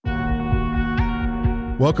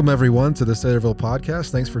Welcome, everyone, to the Saylorville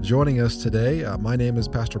Podcast. Thanks for joining us today. My name is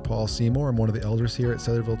Pastor Paul Seymour. I'm one of the elders here at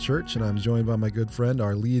Saylorville Church, and I'm joined by my good friend,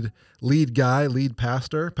 our lead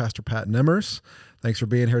pastor, Pastor Pat Nemmers. Thanks for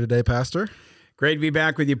being here today, Pastor. Great to be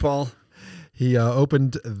back with you, Paul. He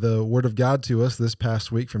opened the Word of God to us this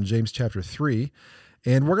past week from James chapter 3,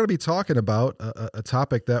 and we're going to be talking about a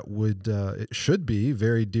topic that it should be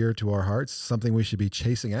very dear to our hearts, something we should be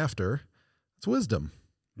chasing after. It's wisdom.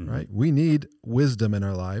 Right? We need wisdom in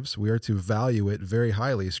our lives. We are to value it very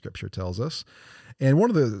highly, Scripture tells us. And one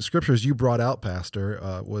of the scriptures you brought out, Pastor,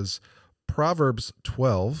 was Proverbs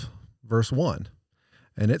 12, verse 1.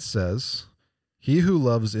 And it says, "He who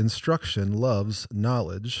loves instruction loves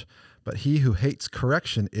knowledge, but he who hates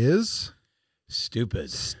correction is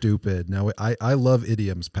stupid." Now, I love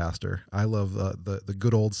idioms, Pastor. I love the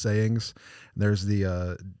good old sayings. There's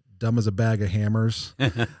the dumb as a bag of hammers.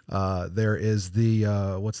 There is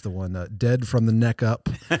the, what's the one? Dead from the neck up.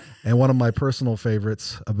 And one of my personal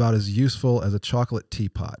favorites, about as useful as a chocolate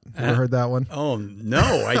teapot. You ever heard that one? Oh,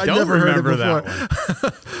 no, I don't remember that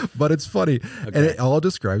one. But it's funny. Okay. And it all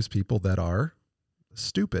describes people that are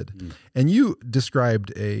stupid. And you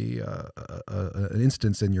described an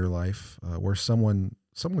instance in your life where someone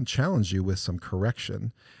challenged you with some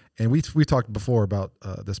correction. And we talked before about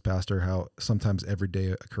this, Pastor, how sometimes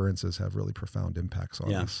everyday occurrences have really profound impacts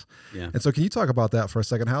on us. Yeah. And so can you talk about that for a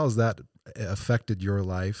second? How has that affected your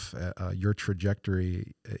life, your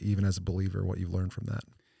trajectory, even as a believer, what you've learned from that?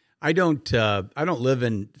 I don't live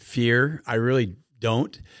in fear. I really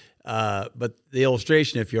don't. But the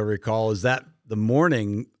illustration, if you'll recall, is that the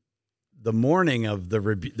morning of the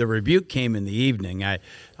rebuke came in the evening.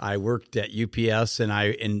 I worked at UPS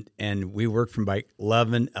and we worked from like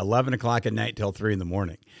 11 o'clock at night till 3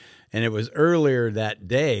 a.m. And it was earlier that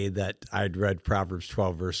day that I'd read Proverbs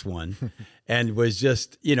 12 verse 1 and was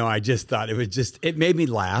just, I just thought it made me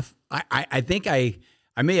laugh. I think I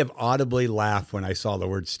may have audibly laughed when I saw the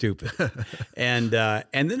word stupid. And then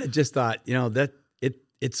it just thought, that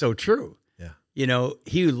it's so true.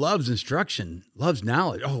 He who loves instruction loves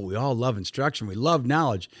knowledge. Oh, we all love instruction. We love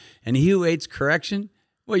knowledge. And he who hates correction,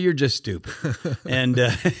 well, you're just stupid. and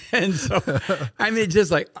so, it's just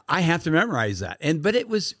like, I have to memorize that. But it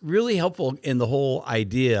was really helpful in the whole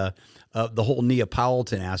idea of the whole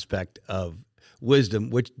Neapolitan aspect of wisdom,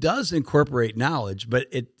 which does incorporate knowledge, but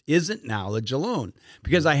it isn't knowledge alone.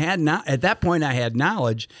 Because at that point I had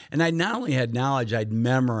knowledge, and I not only had knowledge, I'd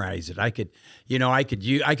memorize it. I could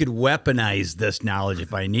weaponize this knowledge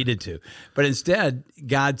if I needed to. But instead,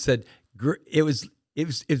 God said it was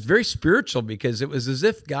very spiritual, because it was as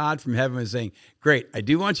if God from heaven was saying, "Great, I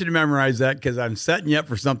do want you to memorize that because I'm setting you up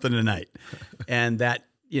for something tonight." And that,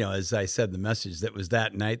 as I said in the message, that was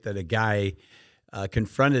that night that a guy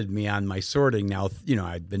confronted me on my sorting. Now,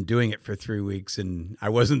 I'd been doing it for 3 weeks and I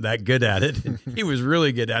wasn't that good at it. And he was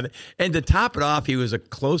really good at it. And to top it off, he was a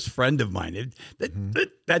close friend of mine.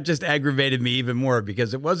 That just aggravated me even more,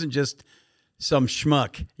 because it wasn't just some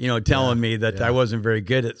schmuck, telling me that I wasn't very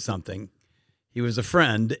good at something. He was a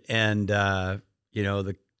friend, and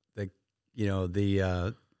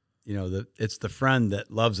it's the friend that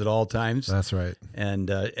loves at all times. That's right.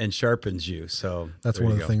 And sharpens you. So that's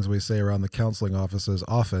one of the things we say around the counseling offices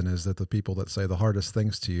often, is that the people that say the hardest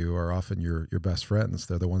things to you are often your best friends.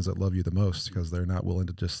 They're the ones that love you the most, because they're not willing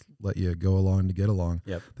to just let you go along to get along.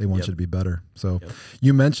 Yep. They want you to be better. So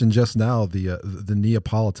you mentioned just now the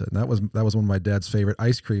Neapolitan. That was one of my dad's favorite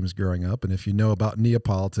ice creams growing up. And if you know about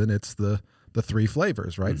Neapolitan, it's the 3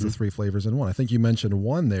 flavors, right? It's the 3 flavors in one. I think you mentioned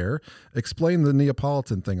one there. Explain the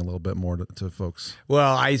Neapolitan thing a little bit more to folks.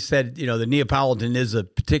 Well, I said, the Neapolitan is a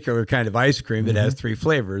particular kind of ice cream that has 3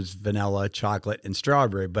 flavors: vanilla, chocolate, and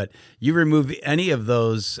strawberry. But you remove any of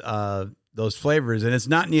those flavors, and it's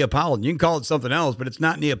not Neapolitan. You can call it something else, but it's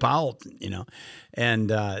not Neapolitan,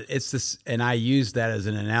 And it's this, and I use that as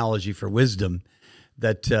an analogy for wisdom.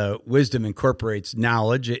 That wisdom incorporates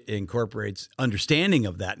knowledge, it incorporates understanding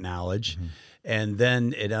of that knowledge, and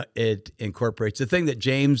then it incorporates the thing that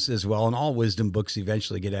James as well, and all wisdom books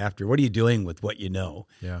eventually get after. What are you doing with what you know?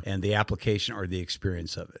 And the application or the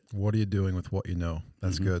experience of it. What are you doing with what you know?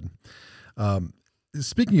 That's good.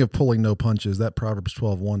 Speaking of pulling no punches, that Proverbs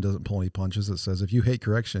 12:1 doesn't pull any punches. It says, if you hate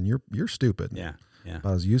correction, you're stupid. Yeah.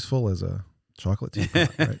 About as useful as a chocolate teapot,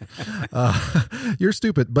 right? You're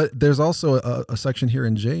stupid. But there's also a section here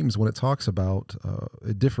in James when it talks about,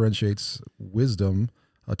 it differentiates wisdom,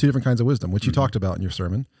 2 different kinds of wisdom, which you talked about in your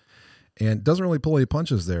sermon, and doesn't really pull any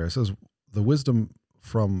punches there. It says the wisdom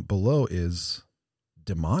from below is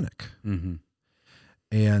demonic.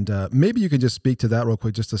 And maybe you can just speak to that real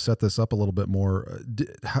quick, just to set this up a little bit more.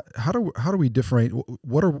 How do we differentiate?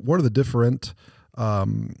 What are the different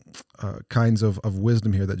kinds of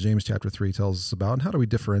wisdom here that James chapter 3 tells us about, and how do we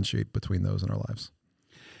differentiate between those in our lives?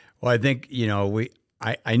 Well, I think,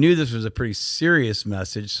 I knew this was a pretty serious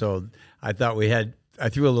message, so I thought I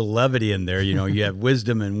threw a little levity in there. You have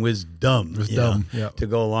wisdom and Wis-Dumb, to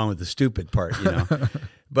go along with the stupid part,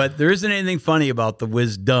 But there isn't anything funny about the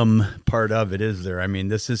Wis-Dumb part of it, is there? I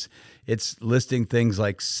mean, it's listing things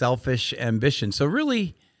like selfish ambition. So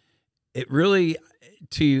really,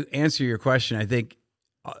 to answer your question, I think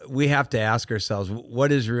we have to ask ourselves,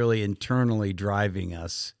 what is really internally driving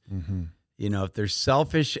us? Mm-hmm. If there's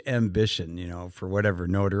selfish ambition, for whatever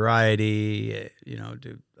notoriety,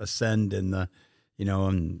 to ascend in the,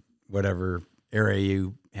 in whatever area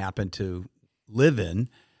you happen to live in,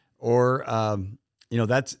 or,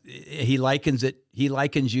 he likens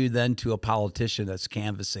you then to a politician that's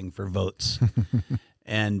canvassing for votes.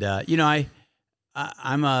 And,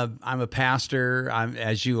 I'm a pastor.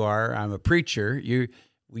 As you are. I'm a preacher.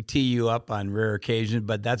 We tee you up on rare occasions,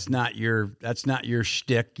 but that's not your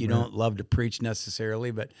shtick. You don't love to preach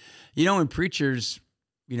necessarily, but in preachers,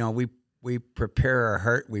 we prepare our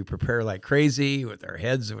heart. We prepare like crazy with our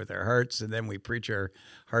heads and with our hearts, and then we preach our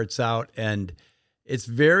hearts out. And it's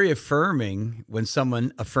very affirming when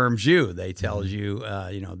someone affirms you. They tell you,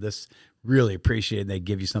 this really appreciate it. They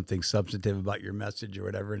give you something substantive about your message or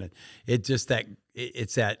whatever. And it's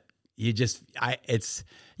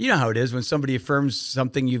how it is when somebody affirms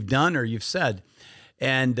something you've done or you've said.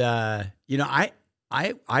 And, I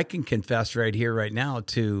can confess right here, right now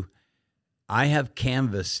I have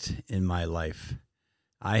canvassed in my life.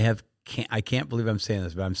 I can't believe I'm saying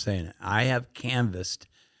this, but I'm saying it. I have canvassed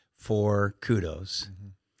for kudos. Mm-hmm.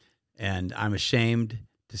 And I'm ashamed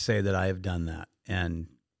to say that I have done that. And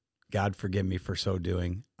God forgive me for so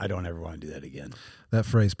doing. I don't ever want to do that again. That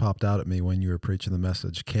phrase popped out at me when you were preaching the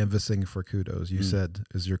message, canvassing for kudos. You said,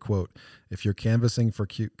 is your quote, if you're canvassing for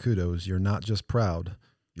kudos, you're not just proud,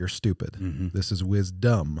 you're stupid. Mm-hmm. This is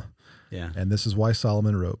Wis-Dumb. Yeah. And this is why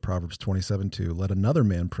Solomon wrote Proverbs 27:2, let another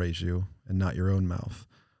man praise you and not your own mouth,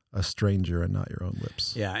 a stranger and not your own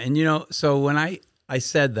lips. Yeah. And, so when I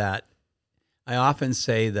said that, I often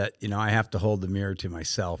say that, I have to hold the mirror to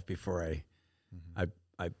myself before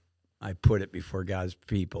I put it before God's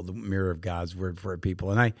people, the mirror of God's word for people.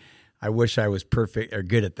 And I wish I was perfect or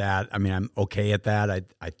good at that. I mean, I'm okay at that.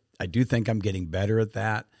 I do think I'm getting better at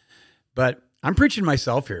that. But I'm preaching to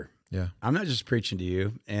myself here. Yeah. I'm not just preaching to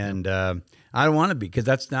you. And I don't want to be, because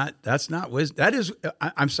that's not wisdom. That is,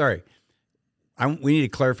 I'm sorry. We need to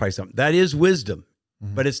clarify something. That is wisdom,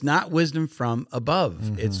 but it's not wisdom from above.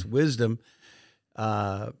 Mm-hmm. It's wisdom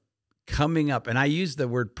coming up. And I use the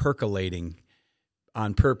word percolating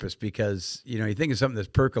on purpose, because you think of something that's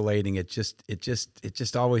percolating, it's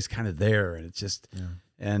just always kind of there, and it's just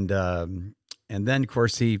and then of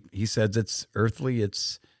course he says it's earthly,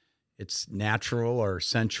 it's natural or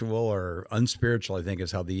sensual or unspiritual, I think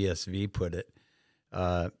is how the ESV put it,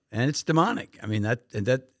 and it's demonic. I mean that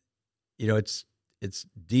it's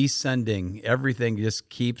descending. Everything just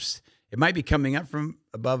keeps. It might be coming up from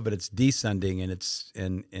above, but it's descending, and it's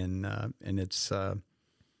in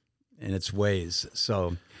its ways.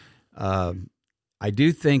 So I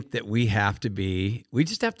do think that we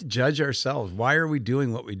just have to judge ourselves. Why are we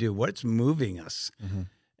doing what we do? What's moving us? Mm-hmm.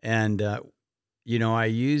 And, I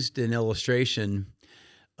used an illustration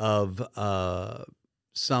of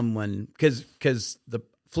someone, because the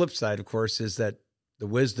flip side, of course, is that the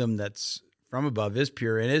wisdom that's from above is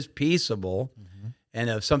pure and is peaceable. Mm-hmm. And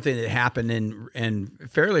of something that happened in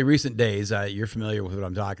fairly recent days. You're familiar with what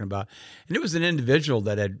I'm talking about. And it was an individual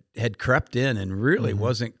that had crept in and really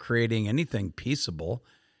wasn't creating anything peaceable,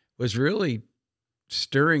 was really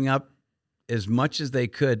stirring up as much as they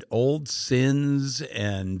could old sins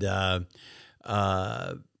and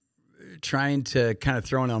trying to kind of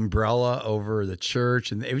throw an umbrella over the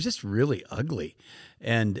church. And it was just really ugly.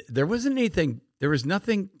 And there was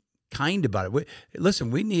nothing kind about it.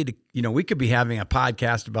 Listen, we need, we could be having a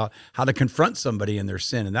podcast about how to confront somebody in their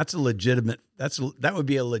sin, and that would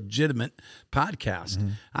be a legitimate podcast.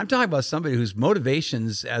 Mm-hmm. I'm talking about somebody whose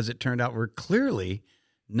motivations, as it turned out, were clearly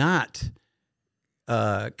not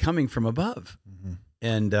coming from above. Mm-hmm.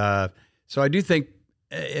 And so I do think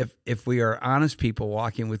if we are honest people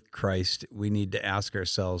walking with Christ, we need to ask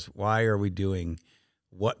ourselves, why are we doing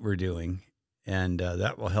what we're doing? And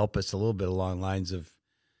that will help us a little bit along lines of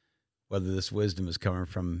whether this wisdom is coming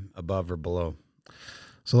from above or below.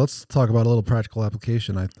 So let's talk about a little practical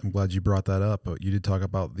application. I'm glad you brought that up. But you did talk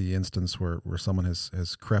about the instance where someone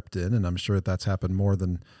has crept in, and I'm sure that's happened more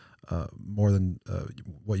than more than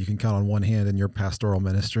what you can count on one hand in your pastoral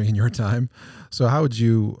ministry in your time. So how would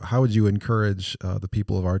you encourage the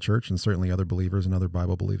people of our church, and certainly other believers and other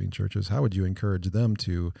Bible believing churches? How would you encourage them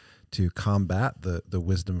to combat the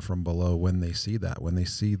wisdom from below when they see that, when they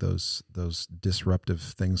see those disruptive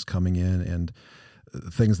things coming in and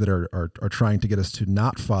things that are trying to get us to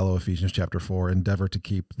not follow Ephesians chapter 4, endeavor to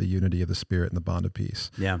keep the unity of the Spirit and the bond of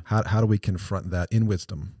peace? Yeah. How do we confront that in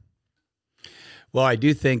wisdom? Well, I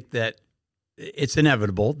do think that it's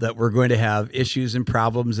inevitable that we're going to have issues and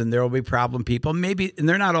problems, and there will be problem people. Maybe, and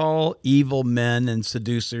they're not all evil men and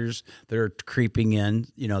seducers that are creeping in.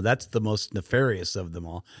 That's the most nefarious of them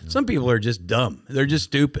all. Yeah. Some people are just dumb. They're just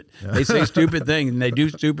stupid. Yeah. They say stupid things and they do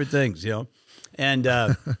stupid things, And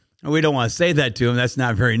we don't want to say that to them. That's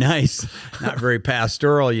not very nice, not very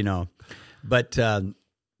pastoral, But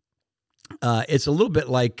it's a little bit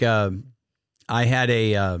like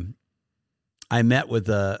I met with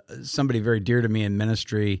somebody very dear to me in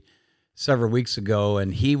ministry several weeks ago,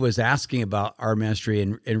 and he was asking about our ministry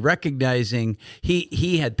and recognizing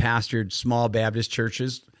he had pastored small Baptist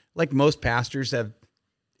churches, like most pastors have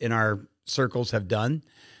in our circles have done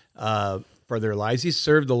for their lives. He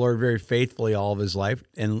served the Lord very faithfully all of his life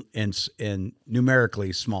in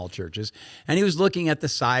numerically small churches, and he was looking at the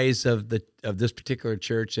size of this particular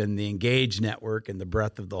church and the Engage network and the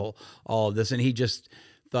breadth of all of this, and he just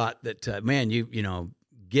thought that, man,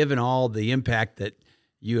 given all the impact that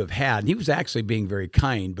you have had, and he was actually being very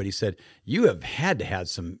kind, but he said, you have had to have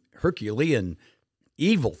some Herculean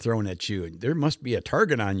evil thrown at you, and there must be a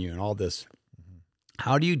target on you and all this. Mm-hmm.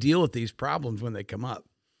 How do you deal with these problems when they come up?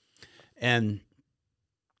 And,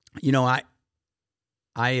 I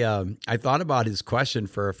thought about his question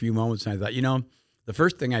for a few moments, and I thought, the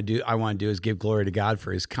first thing I want to do is give glory to God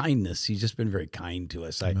for his kindness. He's just been very kind to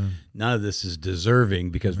us. None of this is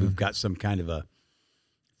deserving because we've got some kind of a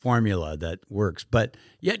formula that works. But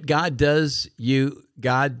yet God does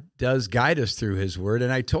guide us through his word.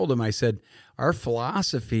 And I told him, I said, our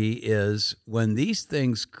philosophy is when these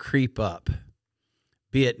things creep up,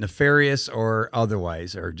 be it nefarious or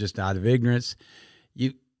otherwise, or just out of ignorance,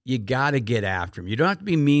 you got to get after them. You don't have to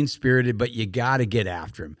be mean-spirited, but you got to get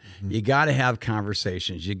after them. Mm-hmm. You got to have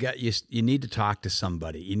conversations. You need to talk to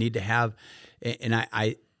somebody. You need to have, and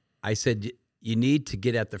I said, you need to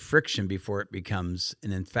get at the friction before it becomes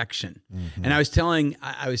an infection. Mm-hmm. And I was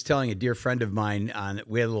telling a dear friend of mine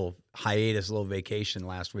we had a little hiatus, a little vacation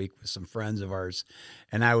last week with some friends of ours,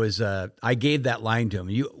 and I gave that line to him.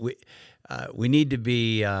 We need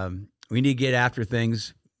to get after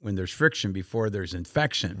things when there's friction before there's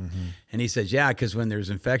infection. Mm-hmm. And he says, yeah, because when there's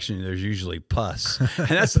infection, there's usually pus. And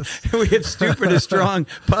we have stupid and strong.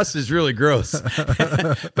 Pus is really gross.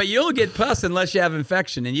 But you don't get pus unless you have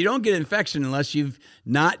infection. And you don't get infection unless you've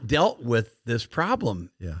not dealt with this problem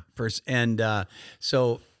first. And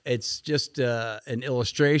so it's just an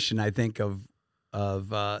illustration, I think, of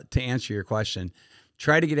to answer your question.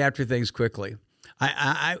 Try to get after things quickly.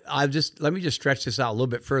 Let me just stretch this out a little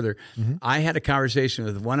bit further. Mm-hmm. I had a conversation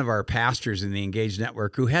with one of our pastors in the Engage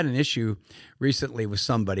Network who had an issue recently with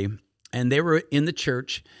somebody, and they were in the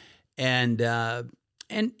church, and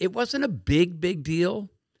it wasn't a big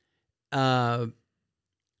deal, but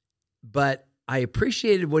I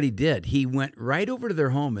appreciated what he did. He went right over to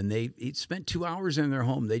their home, and he spent 2 hours in their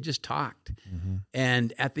home. They just talked, mm-hmm.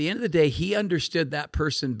 and at the end of the day, he understood that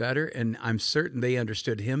person better, and I'm certain they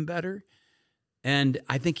understood him better. And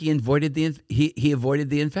I think he avoided the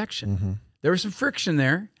infection. Mm-hmm. There was some friction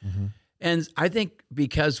there. Mm-hmm. And I think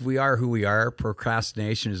because we are who we are,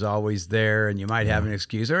 procrastination is always there, and you might have an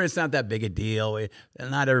excuse, or it's not that big a deal.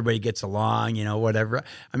 Not everybody gets along, whatever.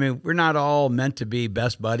 I mean, we're not all meant to be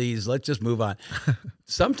best buddies. Let's just move on.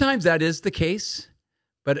 Sometimes that is the case,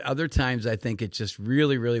 but other times I think it's just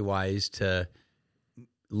really, really wise to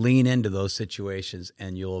lean into those situations,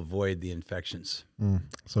 and you'll avoid the infections.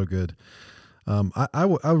 So good. I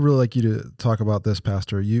would really like you to talk about this,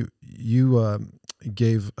 Pastor. You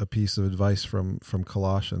gave a piece of advice from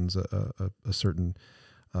Colossians, a certain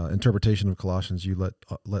interpretation of Colossians you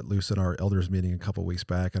let loose in our elders meeting a couple weeks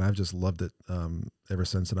back, and I've just loved it ever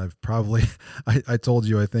since. And I've probably, I told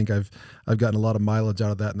you, I think I've gotten a lot of mileage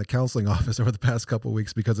out of that in the counseling office over the past couple of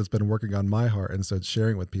weeks because it's been working on my heart, and so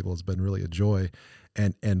sharing with people has been really a joy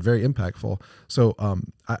and very impactful. So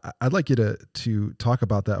I'd like you to talk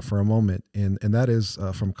about that for a moment, and that is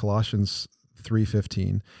from Colossians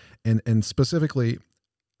 3:15, and specifically,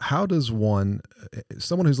 how does someone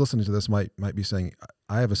who's listening to this might be saying,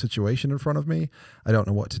 I have a situation in front of me, I don't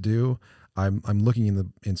know what to do, I'm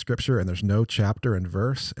looking in Scripture, and there's no chapter and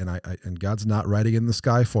verse, and God's not writing in the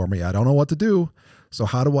sky for me. I don't know what to do. So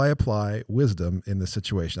how do I apply wisdom in this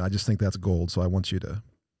situation? I just think that's gold. So I want you to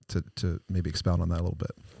maybe expound on that a little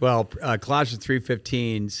bit. Well, Colossians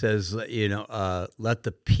 3:15 says, let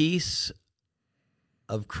the peace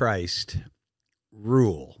of Christ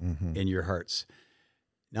rule in your hearts.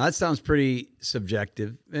 Now that sounds pretty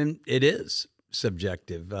subjective, and it is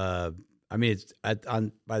subjective. It's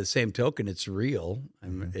by the same token, it's real.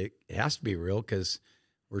 It has to be real because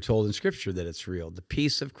we're told in Scripture that it's real. The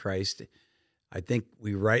peace of Christ, I think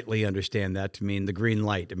we rightly understand that to mean the green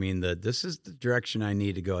light. This is the direction I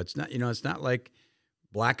need to go. It's not, it's not like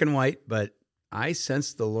black and white, but I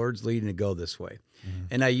sense the Lord's leading to go this way.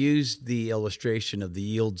 And I used the illustration of the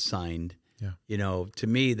yield sign. Yeah. To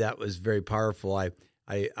me, that was very powerful. I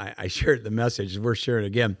shared the message. We're sharing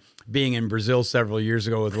again. Being in Brazil several years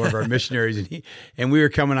ago with one of our missionaries, and we were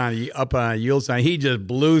coming up on a yield sign. He just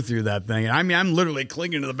blew through that thing. I'm literally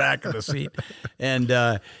clinging to the back of the seat,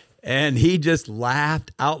 and he just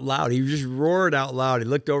laughed out loud. He just roared out loud. He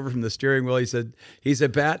looked over from the steering wheel. He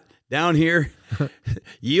said, Pat, down here,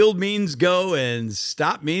 yield means go and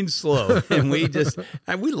stop means slow. And we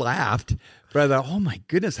laughed. But I thought, oh my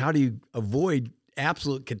goodness, how do you avoid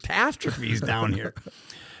absolute catastrophes down here?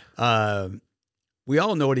 We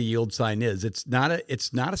all know what a yield sign is. It's not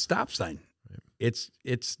a stop sign. It's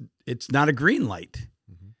not a green light.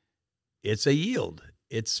 It's a yield.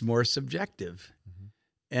 It's more subjective.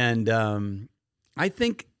 And I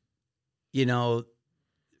think,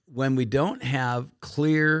 when we don't have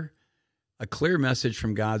a clear message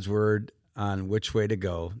from God's word on which way to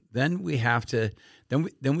go, then we have to, then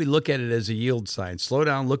we look at it as a yield sign. Slow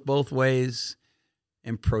down, look both ways,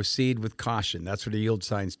 and proceed with caution. That's what a yield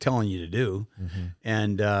sign's telling you to do.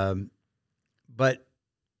 And but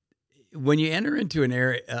when you enter into an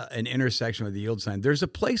area, an intersection with the yield sign, there's a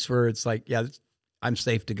place where it's like, yeah, I'm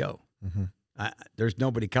safe to go. There's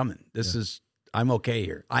nobody coming. I'm okay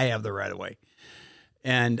here. I have the right of way.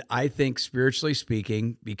 And I think spiritually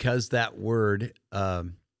speaking, because that word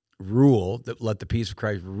rule, that let the peace of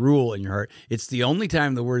Christ rule in your heart, it's the only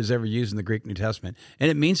time the word is ever used in the Greek New Testament, and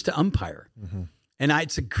it means to umpire. And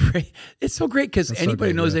it's so great because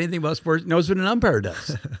anybody who knows anything about sports knows what an umpire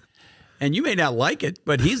does. And you may not like it,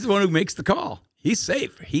 but he's the one who makes the call. He's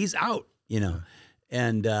safe. He's out,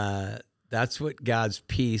 And that's what God's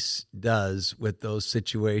peace does with those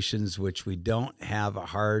situations which we don't have a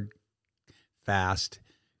hard, fast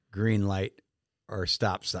green light or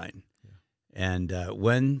stop sign. And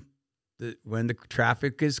when the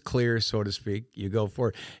traffic is clear, so to speak, you go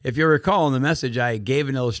forward. If you recall in the message, I gave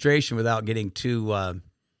an illustration without getting too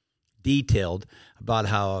detailed about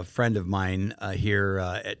how a friend of mine here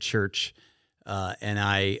at church and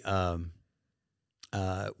I,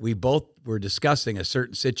 we both were discussing a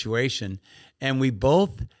certain situation, and we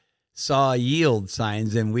both saw yield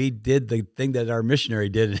signs, and we did the thing that our missionary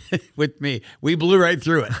did with me. We blew right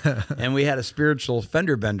through it, and we had a spiritual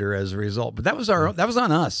fender bender as a result. But that was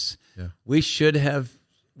on us. Yeah. We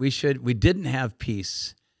didn't have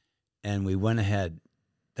peace, and we went ahead.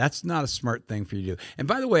 That's not a smart thing for you to do. And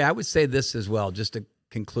by the way, I would say this as well, just to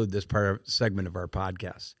conclude this segment of our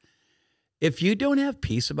podcast. If you don't have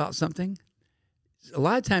peace about something, a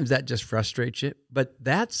lot of times that just frustrates you, but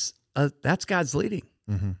that's God's leading.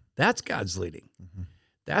 That's God's leading.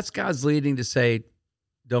 That's God's leading to say,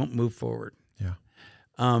 don't move forward. Yeah.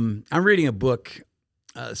 I'm reading a book,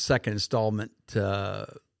 second installment. I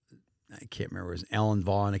can't remember. It was Alan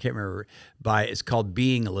Vaughn. I can't remember. It's called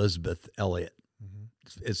Being Elizabeth Elliot.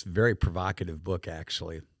 It's a very provocative book,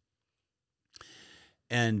 actually.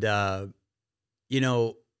 And,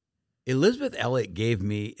 Elizabeth Elliot gave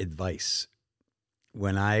me advice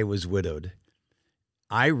when I was widowed.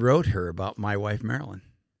 I wrote her about my wife, Marilyn.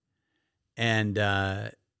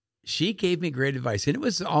 And she gave me great advice. And it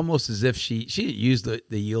was almost as if she didn't use the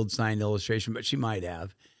yield sign illustration, but she might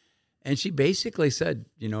have. And she basically said,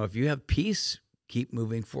 if you have peace, keep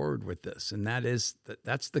moving forward with this. And that's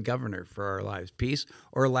the governor for our lives, peace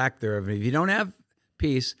or lack thereof. And if you don't have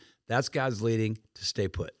peace, that's God's leading to stay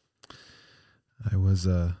put. I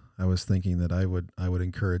was thinking that I would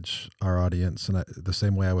encourage our audience, and the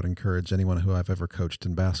same way I would encourage anyone who I've ever coached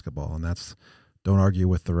in basketball, and that's don't argue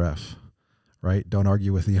with the ref, right? Don't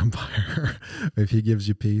argue with the umpire. If he gives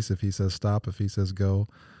you peace, if he says stop, if he says go,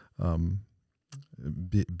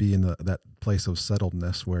 be in that place of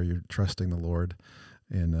settledness where you're trusting the Lord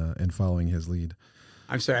and following His lead.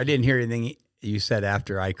 I'm sorry, I didn't hear anything you said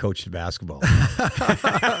after I coached basketball.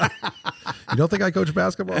 You don't think I coach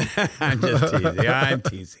basketball? I'm just teasing. I'm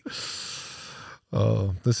teasing.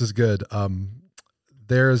 Oh, this is good.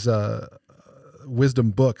 There's a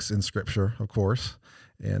wisdom books in Scripture, of course.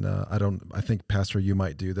 And I think, Pastor, you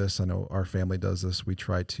might do this. I know our family does this. We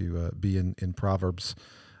try to be in Proverbs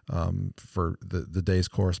for the days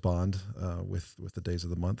correspond with the days of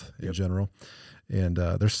the month in general. And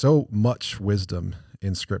there's so much wisdom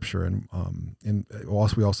in Scripture. And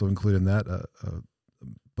we also include in that a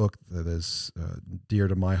book that is dear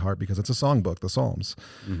to my heart because it's a song book, the Psalms.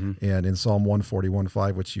 Mm-hmm. And in Psalm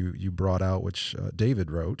 141:5, which you brought out, which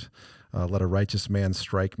David wrote, let a righteous man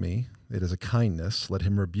strike me. It is a kindness. Let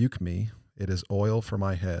him rebuke me. It is oil for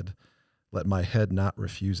my head. Let my head not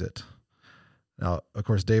refuse it. Now, of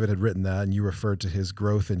course, David had written that, and you referred to his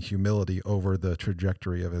growth in humility over the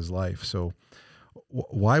trajectory of his life. So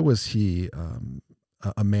why was he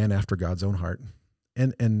a man after God's own heart?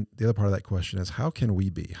 And the other part of that question is, how can we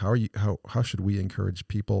be? How should we encourage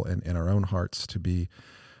people in our own hearts to be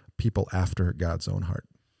people after God's own heart?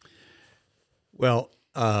 Well,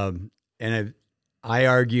 and I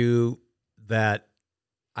argue that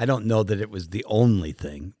I don't know that it was the only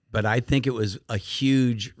thing, but I think it was a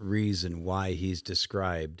huge reason why he's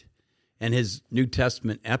described. And his New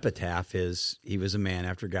Testament epitaph is, he was a man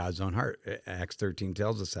after God's own heart. Acts 13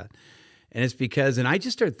 tells us that. And it's because, and I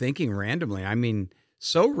just started thinking randomly, I mean,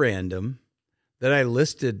 so random that I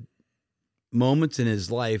listed moments in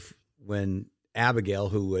his life when Abigail,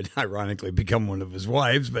 who would ironically become one of his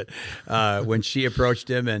wives, but when she approached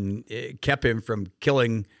him and kept him from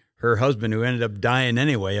killing her husband, who ended up dying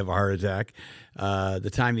anyway of a heart attack,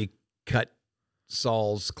 the time he cut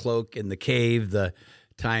Saul's cloak in the cave, the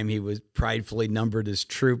time he was pridefully numbered his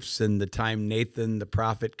troops, and the time Nathan the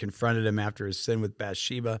prophet confronted him after his sin with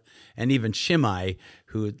Bathsheba, and even Shimei,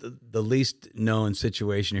 who the least known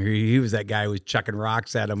situation, he was that guy who was chucking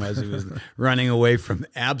rocks at him as he was running away from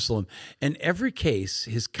Absalom. In every case,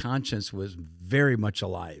 his conscience was very much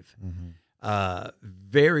alive,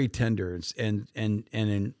 very tender, and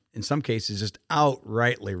in some cases just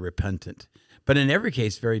outrightly repentant. But in every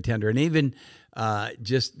case, very tender. And even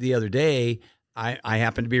just the other day, I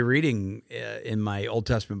happened to be reading in my Old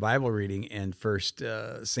Testament Bible reading in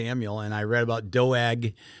 1 Samuel, and I read about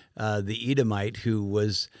Doeg, the Edomite, who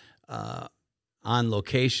was on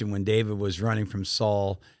location when David was running from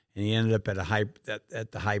Saul, and he ended up at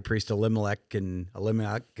the high priest Elimelech, and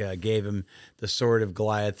Elimelech gave him the sword of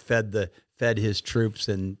Goliath, fed his troops,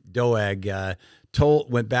 and Doeg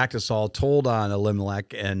went back to Saul, told on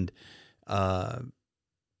Elimelech, and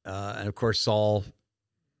of course Saul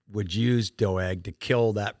would use Doeg to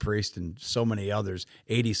kill that priest and so many others,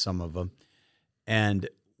 80 some of them. And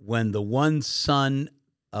when the one son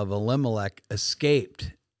of Elimelech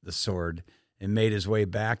escaped the sword and made his way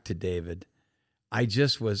back to David, I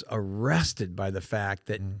just was arrested by the fact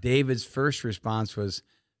that David's first response was,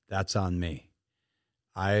 "That's on me."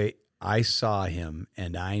 I saw him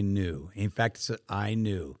and I knew. In fact, I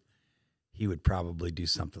knew he would probably do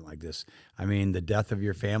something like this. I mean, the death of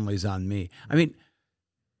your family's on me. I mean,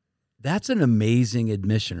 that's an amazing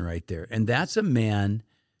admission right there. And that's a man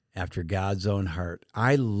after God's own heart.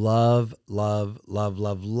 I love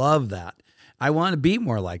that. I want to be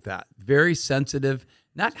more like that. Very sensitive,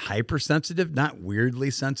 not hypersensitive, not weirdly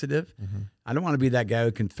sensitive. Mm-hmm. I don't want to be that guy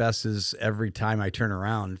who confesses every time I turn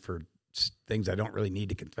around for things I don't really need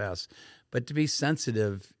to confess, but to be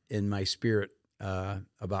sensitive in my spirit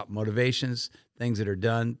about motivations, things that are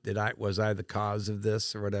done. Was I the cause of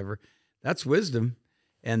this or whatever? That's wisdom.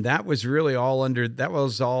 And that was really all under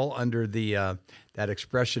the that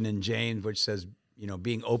expression in James, which says,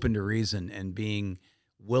 being open to reason and being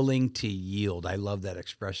willing to yield. I love that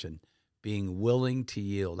expression, being willing to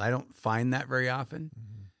yield. I don't find that very often.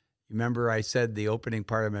 Mm-hmm. Remember, I said the opening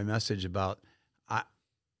part of my message about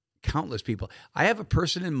countless people. I have a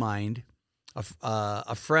person in mind,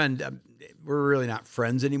 a friend. We're really not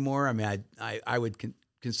friends anymore. I mean, I would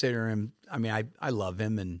consider him. I mean, I love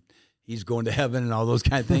him and he's going to heaven and all those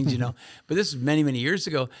kind of things, But this is many, many years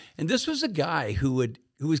ago. And this was a guy who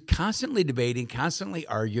was constantly debating, constantly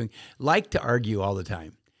arguing, liked to argue all the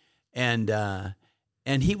time. And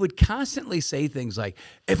he would constantly say things like,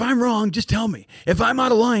 if I'm wrong, just tell me. If I'm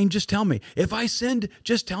out of line, just tell me. If I sinned,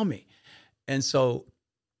 just tell me. And so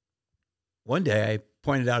one day I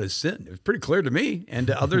pointed out his sin. It was pretty clear to me and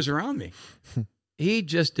to others around me. He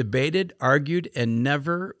just debated, argued, and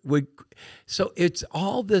never would. So it's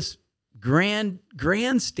all this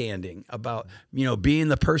grandstanding about, being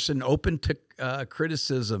the person open to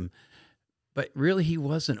criticism, but really he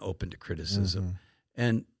wasn't open to criticism. Mm-hmm.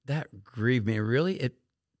 And that grieved me. Really,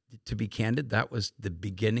 to be candid, that was the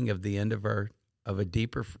beginning of the end of our of a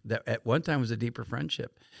deeper, that at one time was a deeper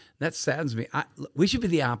friendship. That saddens me. We should be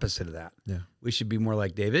the opposite of that. Yeah. We should be more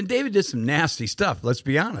like David. And David did some nasty stuff, let's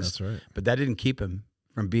be honest. That's right. But that didn't keep him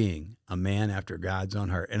from being a man after God's own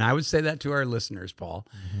heart. And I would say that to our listeners, Paul.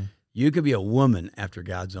 Mm-hmm. You could be a woman after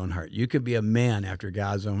God's own heart. You could be a man after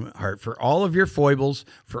God's own heart for all of your foibles,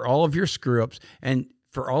 for all of your screw-ups, and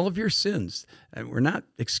for all of your sins. And we're not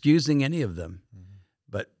excusing any of them.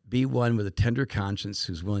 But be one with a tender conscience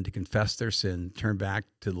who's willing to confess their sin, turn back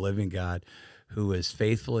to the living God who is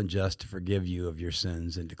faithful and just to forgive you of your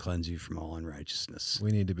sins and to cleanse you from all unrighteousness.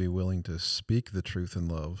 We need to be willing to speak the truth in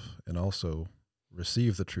love and also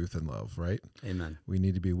receive the truth in love, right? Amen. We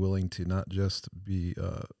need to be willing to not just be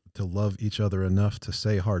to love each other enough to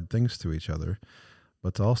say hard things to each other,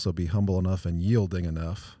 but to also be humble enough and yielding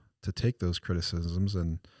enough to take those criticisms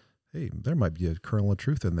and, hey, there might be a kernel of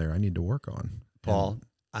truth in there I need to work on. Paul,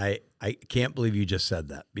 I can't believe you just said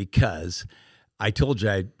that, because I told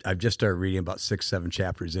you I've just started reading about 6-7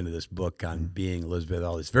 chapters into this book on being Elizabeth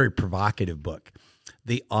Elliot. It's a very provocative book.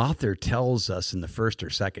 The author tells us in the first or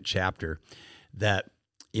second chapter that,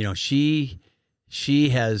 she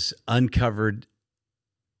has uncovered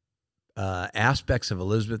aspects of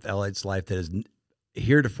Elizabeth Elliot's life that has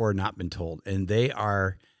heretofore not been told, and they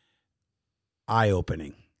are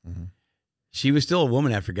eye-opening. Mm-hmm. She was still a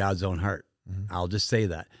woman after God's own heart. Mm-hmm. I'll just say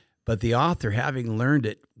that. But the author, having learned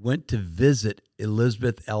it, went to visit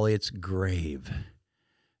Elizabeth Elliot's grave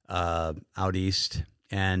out east.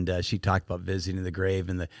 And she talked about visiting the grave,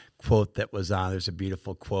 and the quote that was on, there's a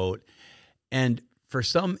beautiful quote. And for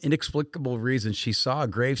some inexplicable reason, she saw a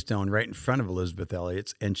gravestone right in front of Elizabeth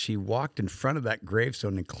Elliot's, and she walked in front of that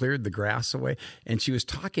gravestone and cleared the grass away. And she was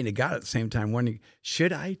talking to God at the same time, wondering,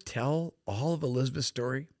 should I tell all of Elizabeth's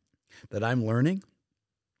story that I'm learning?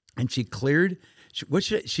 And she cleared,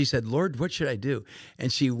 she said, Lord, what should I do?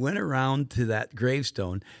 And she went around to that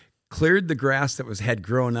gravestone, cleared the grass that had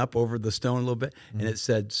grown up over the stone a little bit, and it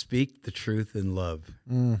said, speak the truth in love.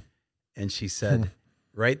 And she said,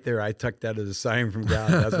 right there, I took that as a sign from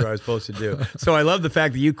God. That's what I was supposed to do. So I love the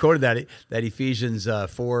fact that you quoted that Ephesians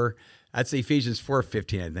 4, that's Ephesians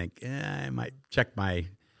 4:15, I think. I might check I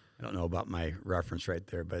don't know about my reference right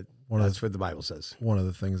there, but that's what the Bible says. One of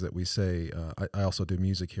the things that we say, I also do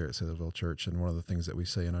music here at Cedarville Church, and one of the things that we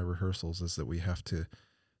say in our rehearsals is that we have to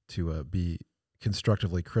be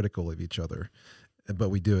constructively critical of each other, but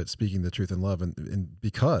we do it speaking the truth in love. And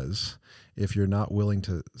because if you're not willing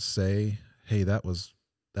to say, hey, that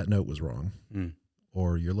note was wrong,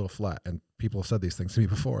 or you're a little flat, and people have said these things to me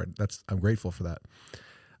before, and I'm grateful for that.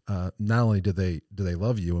 Not only do they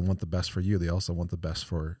love you and want the best for you, they also want the best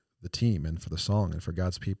for the team and for the song and for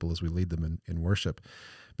God's people as we lead them in worship.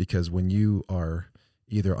 Because when you are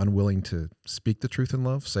either unwilling to speak the truth in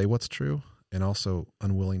love, say what's true, and also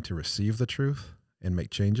unwilling to receive the truth and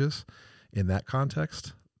make changes in that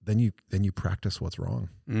context, then you practice what's wrong.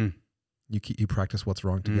 You practice what's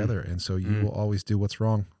wrong together. And so you will always do what's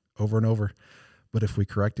wrong over and over. But if we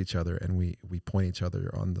correct each other and we point each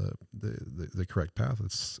other on the correct path,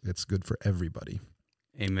 it's good for everybody.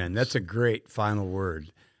 Amen. That's a great final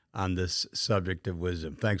word on this subject of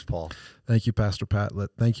wisdom. Thanks, Paul. Thank you, Pastor Pat.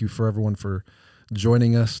 Thank you for everyone for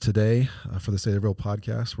joining us today for the Cedarville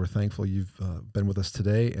podcast. We're thankful you've been with us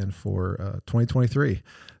today and for 2023.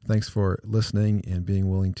 Thanks for listening and being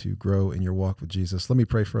willing to grow in your walk with Jesus. Let me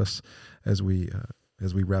pray for us as we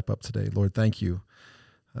wrap up today. Lord, thank you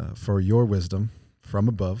for your wisdom from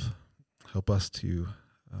above. Help us to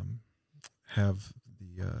have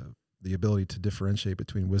the ability to differentiate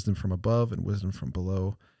between wisdom from above and wisdom from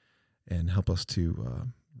below, and help us to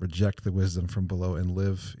reject the wisdom from below and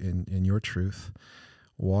live in your truth,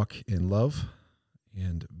 walk in love,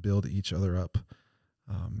 and build each other up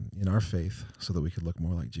in our faith so that we could look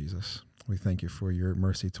more like Jesus. We thank you for your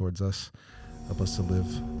mercy towards us. Help us to live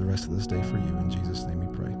the rest of this day for you. In Jesus' name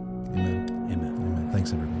we pray. Amen. Amen. Amen.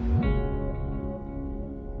 Thanks, everyone.